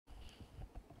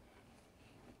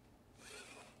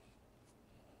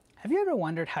Have you ever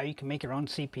wondered how you can make your own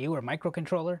CPU or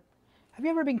microcontroller? Have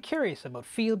you ever been curious about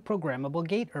field programmable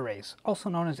gate arrays, also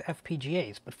known as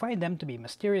FPGAs, but find them to be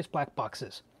mysterious black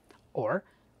boxes? Or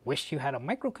wished you had a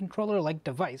microcontroller-like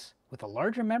device with a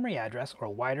larger memory address or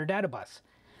a wider data bus?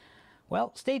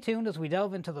 Well, stay tuned as we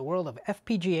delve into the world of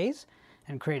FPGAs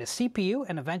and create a CPU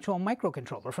and eventual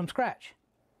microcontroller from scratch.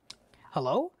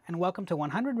 Hello, and welcome to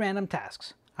 100 Random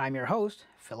Tasks. I'm your host,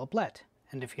 Philip Lett,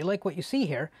 and if you like what you see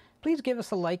here, please give us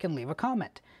a like and leave a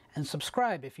comment, and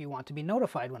subscribe if you want to be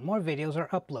notified when more videos are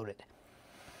uploaded.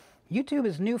 YouTube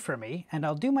is new for me, and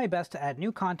I'll do my best to add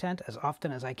new content as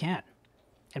often as I can.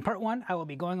 In part 1, I will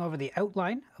be going over the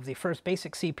outline of the first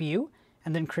basic CPU,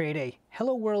 and then create a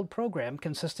Hello World program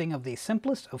consisting of the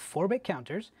simplest of 4-bit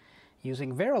counters,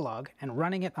 using Verilog and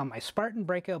running it on my Spartan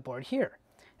breakout board here,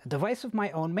 a device of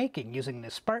my own making using the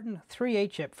Spartan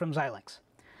 3A chip from Xilinx.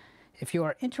 If you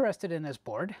are interested in this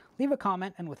board, leave a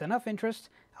comment, and with enough interest,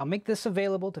 I'll make this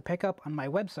available to pick up on my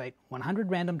website,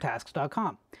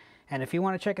 100randomtasks.com. And if you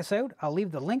want to check us out, I'll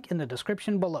leave the link in the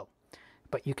description below.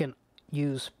 But you can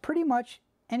use pretty much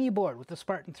any board with the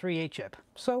Spartan 3A chip.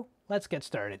 So let's get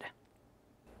started.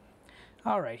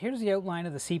 Alright, here's the outline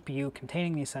of the CPU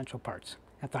containing the essential parts.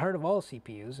 At the heart of all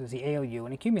CPUs is the ALU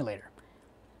and accumulator.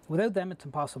 Without them, it's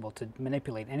impossible to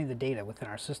manipulate any of the data within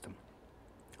our system.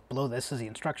 Below this is the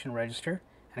instruction register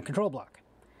and a control block.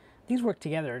 These work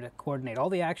together to coordinate all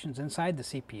the actions inside the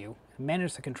CPU and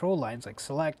manage the control lines like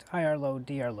select, IR load,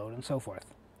 DR load, and so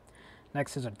forth.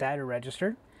 Next is a data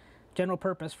register, general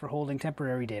purpose for holding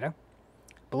temporary data.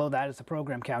 Below that is the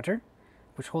program counter,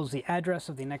 which holds the address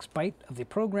of the next byte of the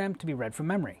program to be read from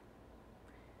memory.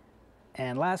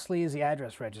 And lastly is the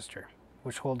address register,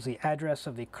 which holds the address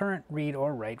of the current read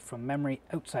or write from memory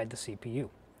outside the CPU.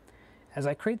 As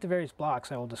I create the various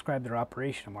blocks, I will describe their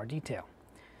operation in more detail.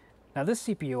 Now, this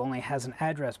CPU only has an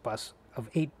address bus of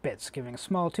 8 bits, giving a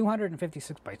small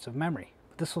 256 bytes of memory,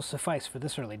 but this will suffice for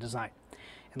this early design.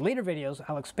 In later videos,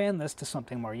 I'll expand this to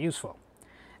something more useful.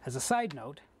 As a side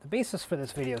note, the basis for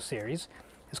this video series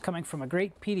is coming from a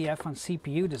great PDF on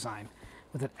CPU design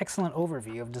with an excellent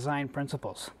overview of design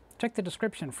principles. Check the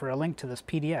description for a link to this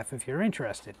PDF if you're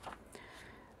interested.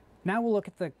 Now we'll look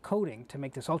at the coding to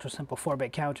make this ultra-simple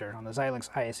 4-bit counter on the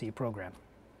Xilinx ISE program.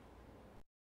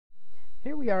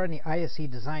 Here we are in the ISE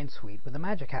design suite where the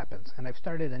magic happens, and I've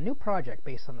started a new project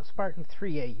based on the Spartan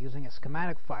 3A using a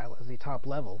schematic file as the top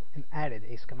level and added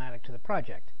a schematic to the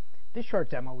project. This short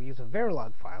demo will use a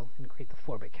Verilog file and create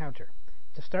the 4-bit counter.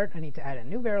 To start, I need to add a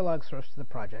new Verilog source to the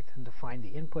project and define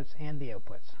the inputs and the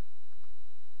outputs.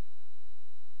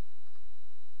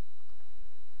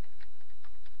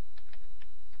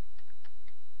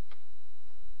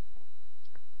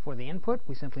 For the input,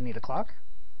 we simply need a clock.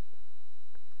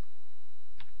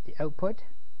 The output,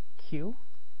 Q,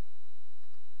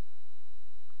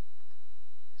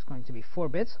 is going to be 4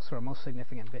 bits, so our most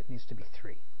significant bit needs to be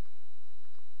 3.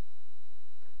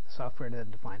 The software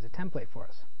then defines a template for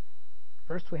us.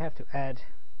 First, we have to add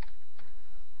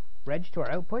reg to our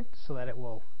output so that it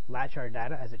will latch our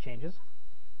data as it changes.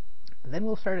 Then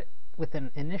we'll start it with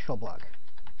an initial block.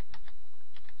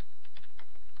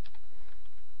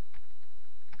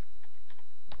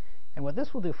 And what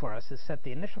this will do for us is set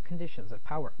the initial conditions at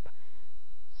power up.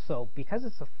 So because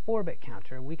it's a 4-bit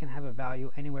counter, we can have a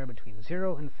value anywhere between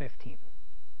 0 and 15.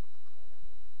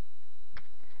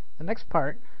 The next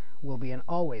part will be an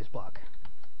always block.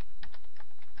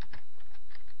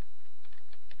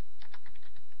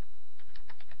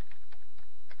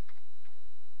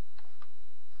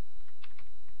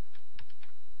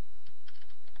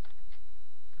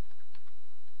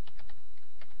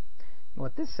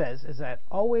 What this says is that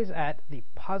always at the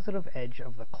positive edge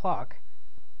of the clock,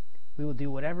 we will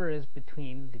do whatever is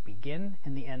between the begin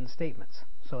and the end statements.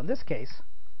 So in this case,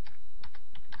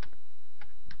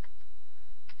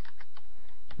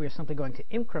 we are simply going to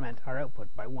increment our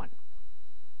output by 1.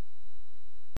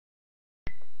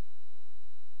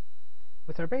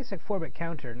 With our basic 4-bit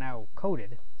counter now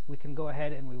coded, we can go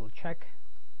ahead and we will check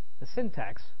the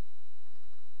syntax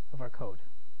of our code.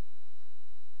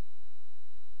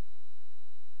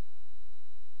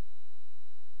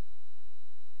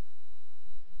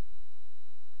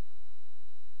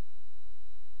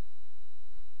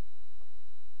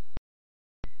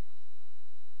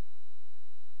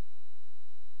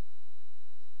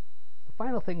 The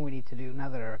final thing we need to do now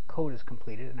that our code is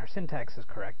completed and our syntax is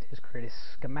correct is create a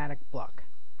schematic block.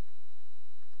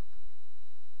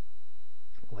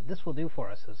 What this will do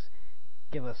for us is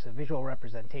give us a visual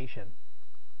representation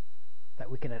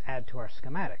that we can add to our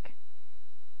schematic.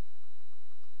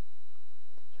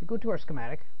 So we go to our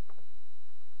schematic,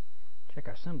 check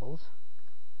our symbols,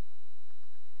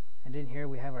 And in here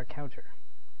we have our counter.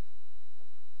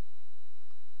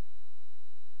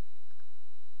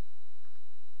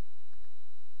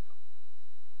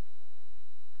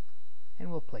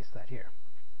 And we'll place that here.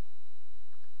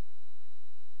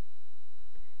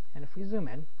 And if we zoom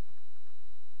in,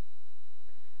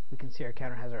 we can see our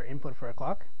counter has our input for our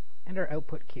clock and our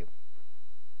output cue.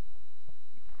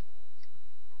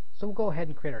 So we'll go ahead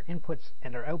and create our inputs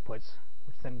and our outputs,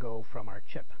 which then go from our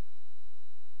chip.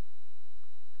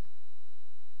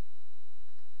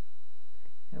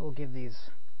 And we'll give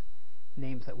these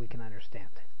names that we can understand.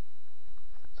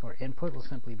 So our input will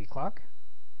simply be clock.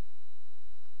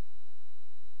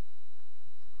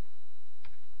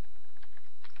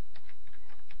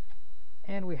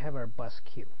 And we have our bus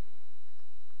cue.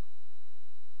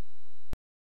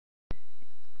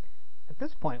 At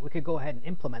this point, we could go ahead and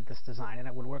implement this design and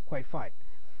it would work quite fine.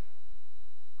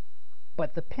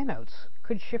 But the pinouts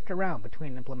could shift around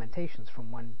between implementations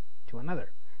from one to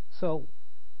another. So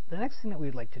the next thing that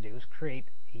we'd like to do is create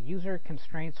a user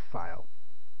constraints file.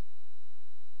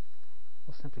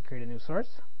 We'll simply create a new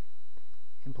source,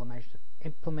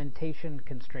 implementation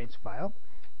constraints file,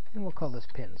 and we'll call this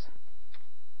pins.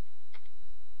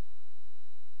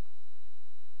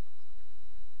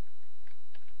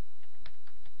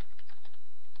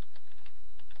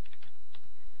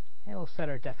 And we'll set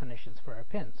our definitions for our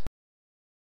pins.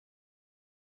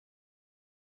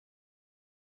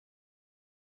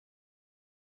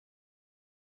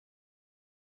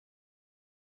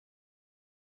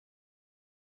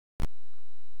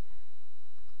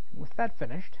 And with that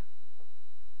finished,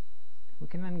 we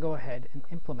can then go ahead and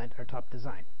implement our top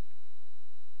design.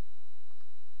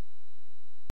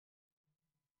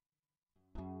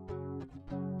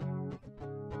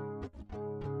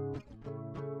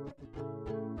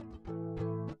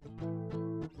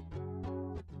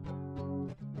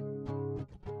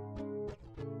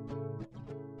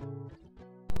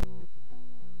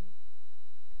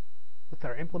 With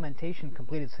our implementation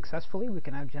completed successfully, we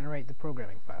can now generate the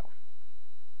programming file.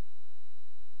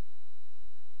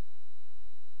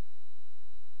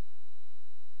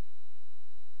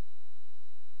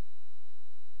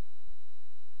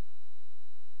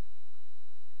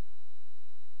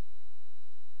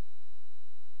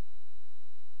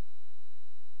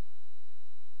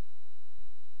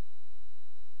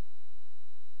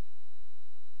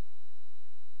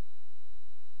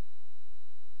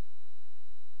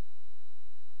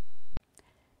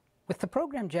 With the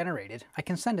program generated, I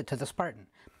can send it to the Spartan.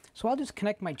 So I'll just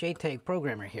connect my JTAG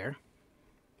programmer here.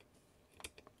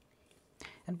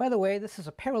 And by the way, this is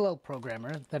a parallel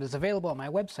programmer that is available on my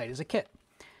website as a kit.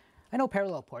 I know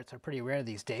parallel ports are pretty rare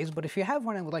these days, but if you have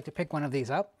one and would like to pick one of these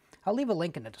up, I'll leave a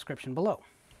link in the description below.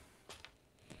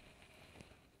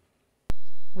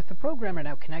 With the programmer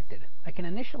now connected, I can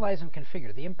initialize and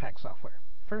configure the impact software.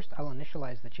 First, I'll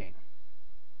initialize the chain.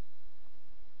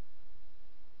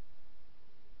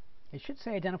 It should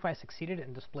say identify succeeded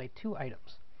and display two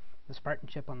items, the Spartan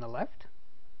chip on the left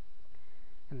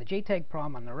and the JTAG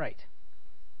prom on the right.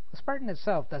 The Spartan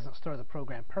itself doesn't store the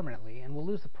program permanently and will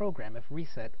lose the program if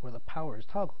reset or the power is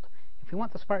toggled. If we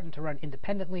want the Spartan to run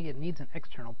independently, it needs an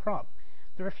external prom.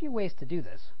 There are a few ways to do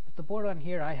this, but the board on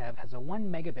here I have has a 1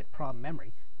 megabit prom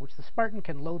memory, which the Spartan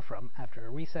can load from after a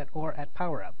reset or at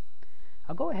power up.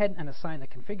 I'll go ahead and assign the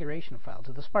configuration file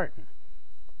to the Spartan.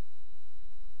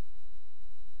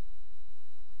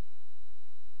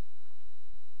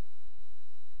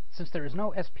 Since there is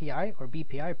no SPI or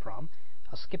BPI prom,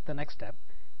 I'll skip the next step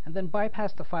and then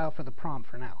bypass the file for the prom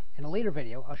for now. In a later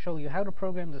video, I'll show you how to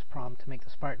program this prom to make the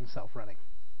Spartan self-running.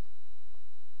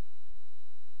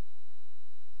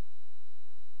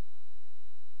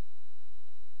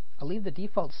 I'll leave the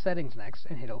default settings next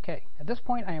and hit OK. At this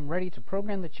point, I am ready to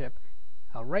program the chip.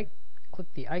 I'll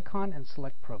right-click the icon and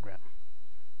select Program.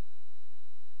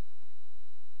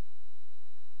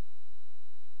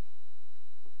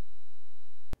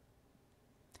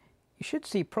 You should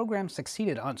see Program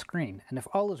Succeeded on screen, and if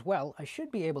all is well, I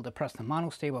should be able to press the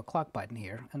monostable clock button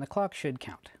here, and the clock should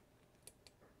count.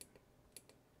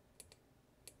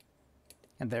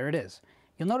 And there it is.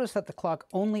 You'll notice that the clock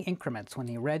only increments when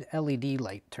the red LED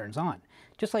light turns on,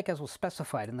 just like as was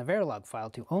specified in the verilog file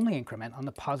to only increment on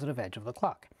the positive edge of the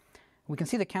clock. We can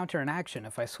see the counter in action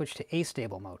if I switch to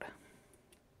astable mode.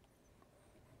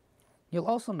 You'll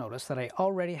also notice that I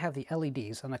already have the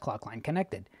LEDs on the clock line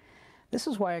connected. This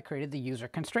is why I created the user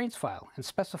constraints file and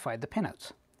specified the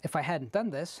pinouts. If I hadn't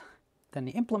done this, then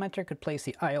the implementer could place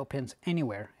the I/O pins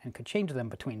anywhere and could change them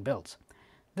between builds.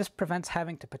 This prevents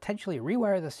having to potentially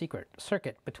rewire the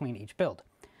circuit between each build.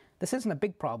 This isn't a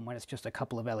big problem when it's just a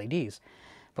couple of LEDs,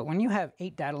 But when you have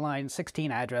 8 data lines,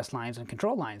 16 address lines, and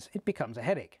control lines, it becomes a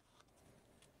headache.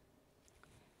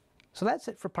 So that's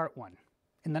it for part 1.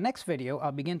 In the next video,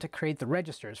 I'll begin to create the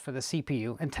registers for the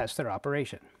CPU and test their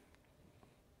operation.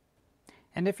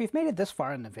 And if you've made it this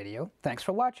far in the video, thanks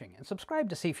for watching, and subscribe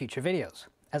to see future videos.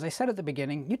 As I said at the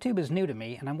beginning, YouTube is new to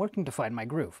me and I'm working to find my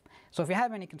groove. So if you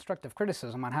have any constructive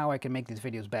criticism on how I can make these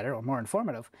videos better or more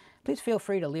informative, please feel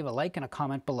free to leave a like and a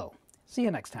comment below. See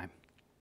you next time.